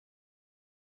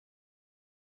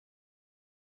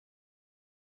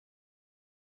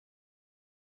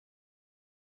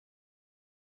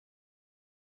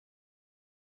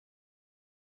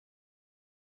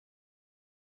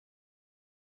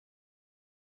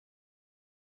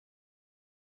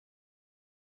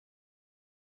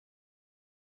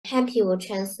Happy will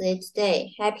translate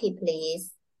today. Happy,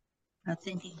 please.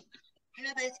 Thank you.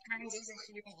 Hello, this is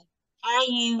Shirley. How are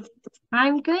you?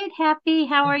 I'm good, Happy.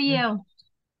 How are you?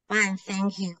 Fine,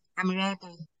 thank you. I'm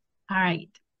ready. All right.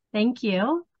 Thank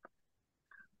you.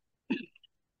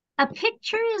 A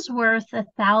picture is worth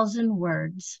 1,000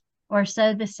 words, or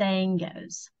so the saying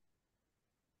goes.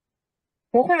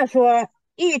 俗话说，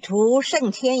一图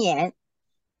胜千言。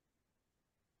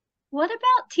 What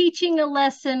about teaching a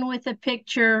lesson with a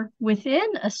picture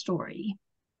within a story?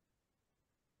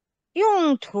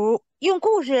 用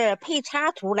故事配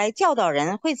插图来教导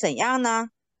人会怎样呢？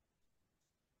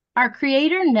 Our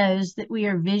Creator knows that we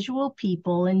are visual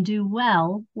people and do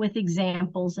well with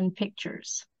examples and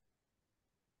pictures.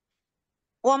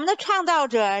 我们的创造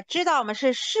者知道我们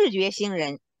是视觉星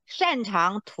人，擅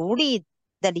长图例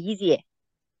的理解。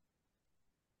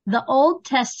 The Old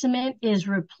Testament is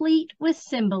replete with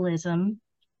symbolism,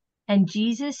 and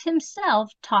Jesus himself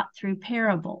taught through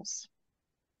parables.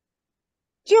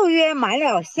 旧约满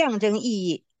了象征意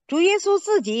义，主耶稣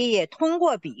自己也通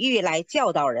过比喻来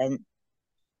教导人。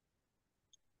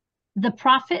 The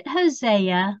prophet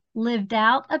Hosea lived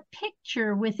out a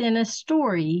picture within a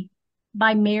story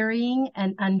by marrying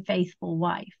an unfaithful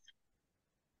wife.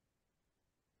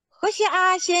 何西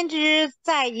阿先知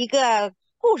在一个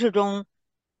故事中，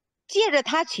借着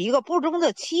他娶一个不忠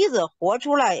的妻子，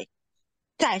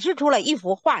展示出了一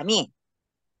幅画面。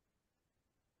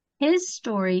 His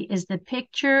story is the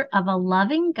picture of a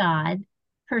loving God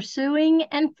pursuing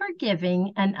and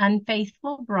forgiving an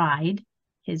unfaithful bride,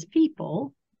 his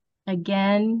people,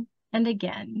 again and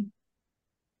again.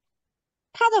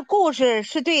 他的故事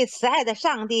是对慈爱的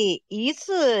上帝一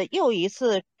次又一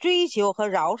次追求和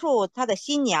饶恕他的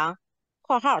新娘（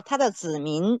括号他的子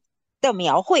民）的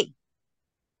描绘。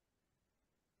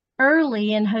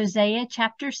 Early in Hosea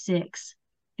chapter 6,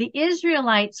 the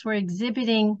Israelites were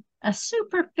exhibiting a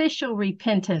superficial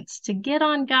repentance to get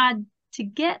on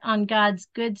God's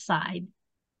good side,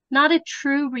 not a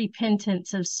true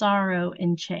repentance of sorrow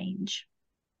and change.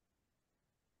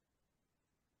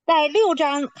 在6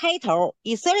章开头，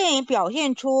以色列人表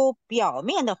现出表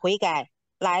面的悔改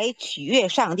来取悦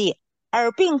上帝，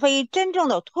而并非真正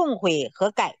的痛悔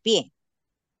和改变。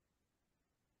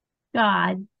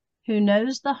 God, who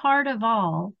knows the heart of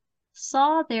all,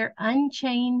 saw their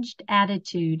unchanged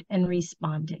attitude and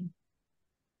responded.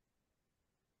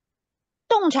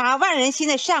 洞察万人心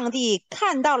的上帝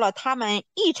看到了他们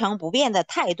一成不变的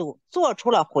态度，做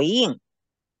出了回应。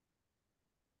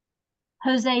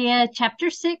 Hosea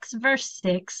chapter 6, verse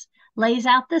 6 lays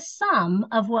out the sum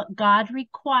of what God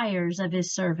requires of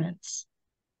his servants.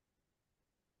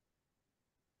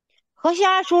 何西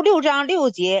阿书6章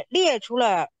6节列出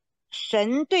了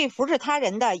神对服侍他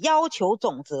人的要求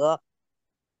总则。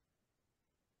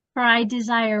 For I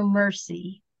desire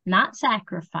mercy, not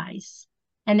sacrifice,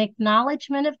 an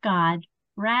acknowledgement of God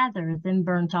rather than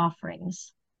burnt offerings.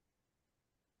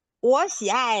 我喜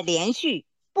爱连续，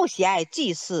不喜爱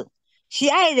祭祀，喜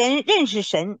爱人认识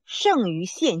神胜于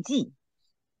献祭。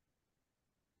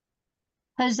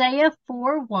 Hosea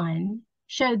 4:1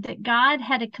 showed that God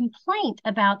had a complaint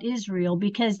about Israel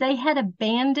because they had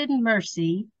abandoned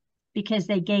mercy, because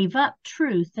they gave up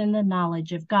truth and the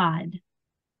knowledge of God.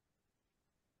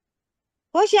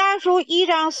 何西阿书1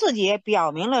章4节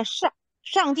表明了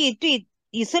上帝对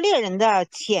以色列人的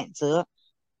谴责，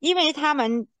因为他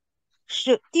们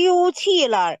是丢弃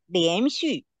了连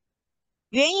续，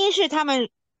原因是他们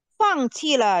放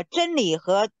弃了真理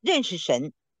和认识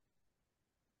神。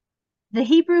 The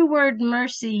Hebrew word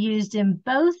mercy used in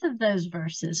both of those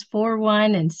verses,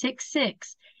 4:1 and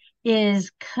 6:6,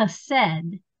 is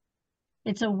chesed.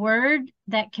 It's a word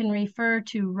that can refer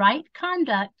to right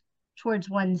conduct towards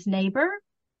one's neighbor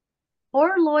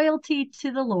or loyalty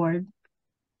to the Lord,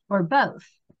 or both.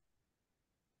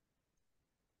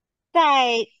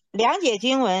 在两节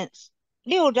经文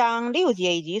6章6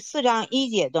节以及4章1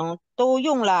节中都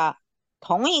用了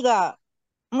同一个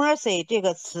mercy 这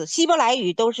个词，希伯来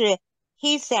语都是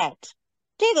hesed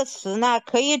这个词呢，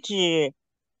可以指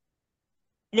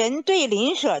人对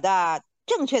邻舍的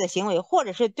正确的行为，或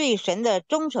者是对神的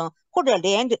忠诚，或者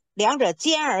两者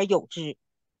兼而有之。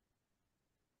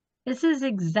 This is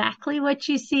exactly what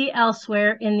you see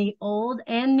elsewhere in the Old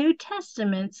and New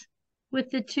Testaments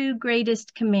with the two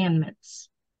greatest commandments.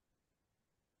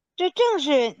 这正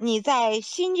是你在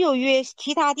新旧约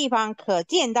其他地方可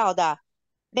见到的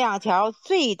2条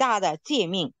最大的诫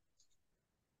命。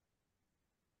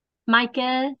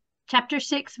 Micah chapter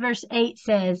 6 verse 8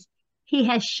 says, "He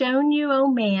has shown you, O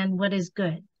man, what is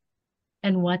good.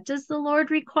 And what does the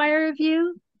Lord require of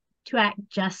you? To act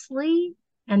justly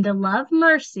and to love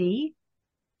mercy,"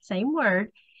 same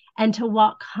word, and to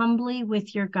walk humbly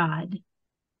with your God.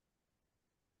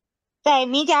 在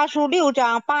弥迦书6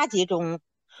章8节中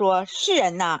说：“世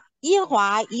人呐，耶和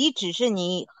华已指示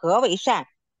你何为善，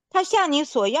他向你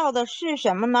所要的是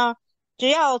什么呢？只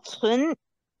要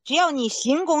你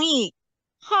行公义，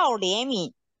好怜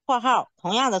悯（括号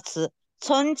同样的词），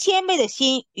存谦卑的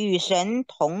心，与神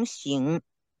同行。”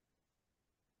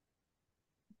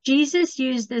 Jesus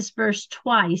used this verse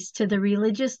twice to the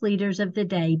religious leaders of the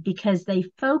day because they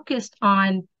focused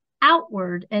on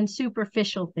outward and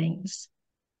superficial things.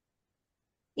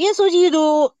 耶稣基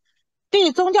督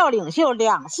对宗教领袖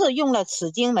2次用了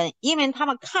此经文，因为他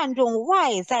们看重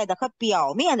外在的和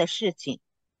表面的事情。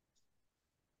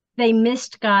They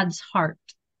missed God's heart.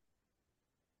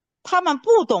 他们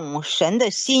不懂神的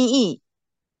心意。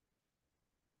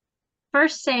1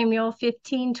 Samuel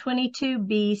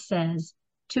 15:22b says,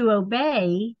 "To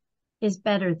obey is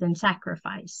better than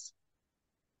sacrifice."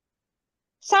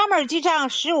 撒母耳记上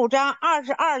15章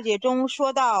22节中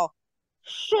说到，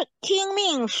听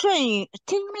命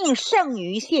胜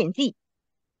于献祭。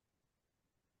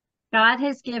God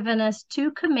has given us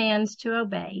 2 commands to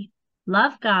obey: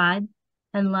 love God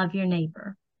and love your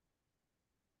neighbor.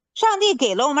 上帝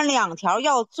给了我们2条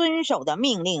要遵守的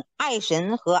命令：爱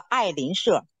神和爱邻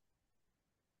舍。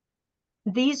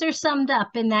These are summed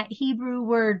up in that Hebrew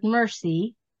word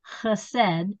mercy,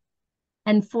 chesed,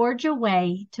 and forge a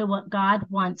way to what God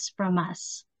wants from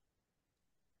us.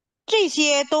 这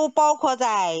些都包括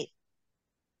在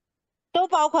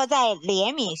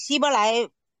怜悯希伯来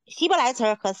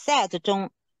词和 set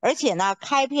中，而且呢，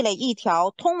开辟了一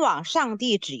条通往上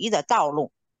帝旨意的道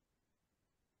路。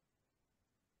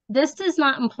This does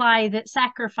not imply that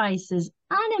sacrifice is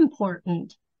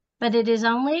unimportant, but it is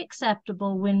only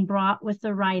acceptable when brought with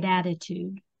the right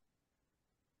attitude.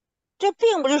 这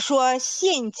并不是说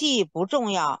献祭不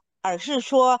重要，而是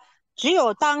说只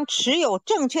有当持有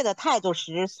正确的态度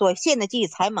时，所献的祭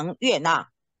才蒙悦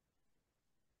纳。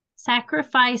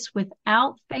Sacrifice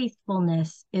without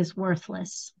faithfulness is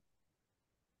worthless.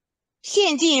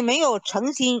 献祭没有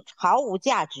诚心，毫无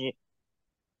价值。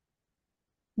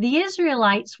The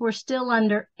Israelites were still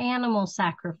under animal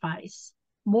sacrifice,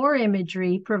 more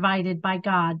imagery provided by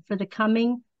God for the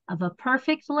coming of a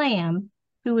perfect lamb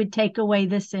who would take away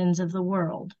the sins of the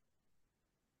world.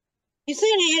 以色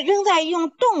列人仍在用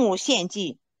动物献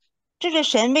祭，这是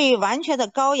神为完全的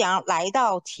羔羊来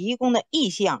到提供的意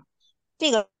象。这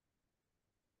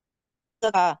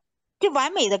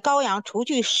完美的羔羊除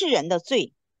去世人的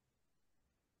罪。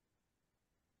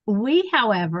We,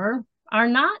 however, are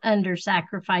not under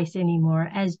sacrifice anymore,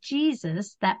 as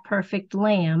Jesus, that perfect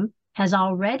lamb, has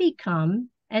already come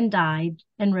and died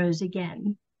and rose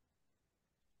again.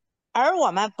 而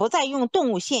我们不再用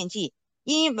动物献祭，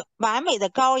因完美的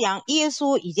羔羊耶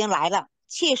稣已经来了，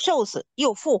且受死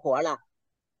又复活了。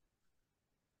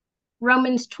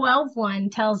Romans 12:1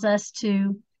 tells us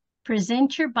to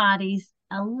present your bodies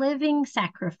a living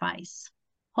sacrifice,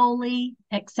 holy,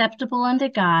 acceptable unto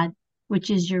God, which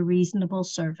is your reasonable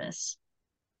service.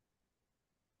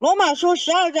 罗马书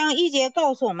12章1节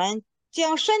告诉我们，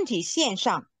将身体献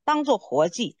上，当作活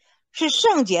祭，是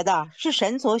圣洁的，是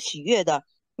神所喜悦的。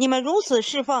你们如此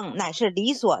侍奉，乃是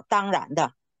理所当然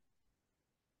的。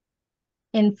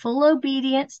In full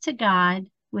obedience to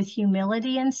God, with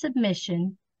humility and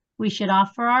submission, we should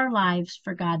offer our lives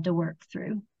for God to work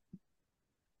through.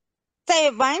 在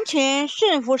完全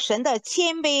顺服神的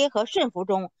谦卑和顺服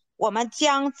中，我们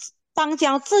当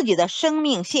将自己的生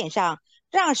命献上，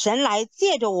让神来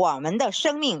借着我们的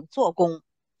生命做工。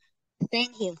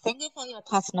Thank you for your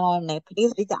testimony.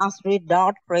 Please lead us read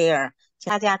Lord prayer.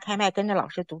 请大家开麦跟着老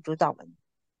师读主祷文。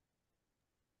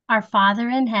Our Father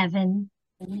in heaven,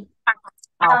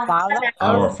 Our Father,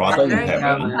 Our Father in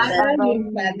heaven,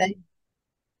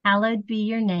 hallowed be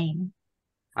your name.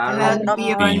 Hallowed be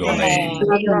your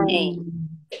name.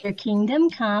 Your kingdom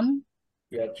come,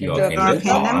 Your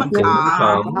kingdom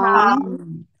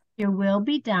come. your will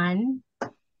be done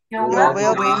Your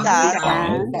will be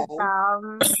done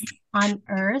on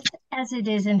earth as it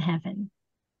is in heaven.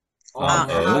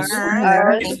 On earth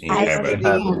as in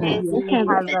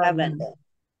heaven.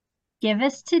 Give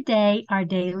us today our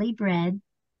daily bread,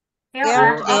 Give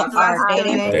us our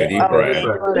daily bread.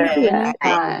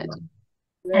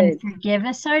 and forgive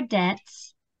us our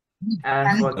debts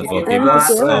And forgive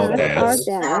us our debts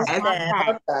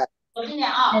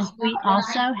as we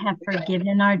also have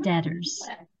forgiven our debtors.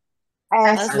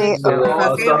 As we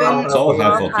also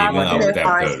have forgiven our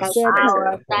debtors.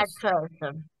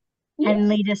 And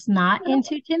lead us not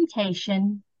into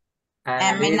temptation,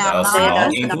 and Lead us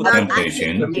not into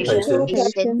temptation,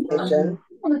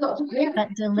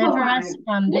 but deliver us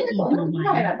from the evil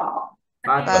one.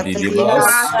 But deliver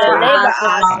us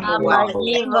from the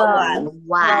evil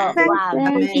one.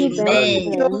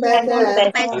 Amen.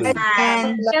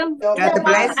 Amen. God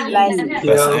bless you.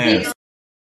 Let's end.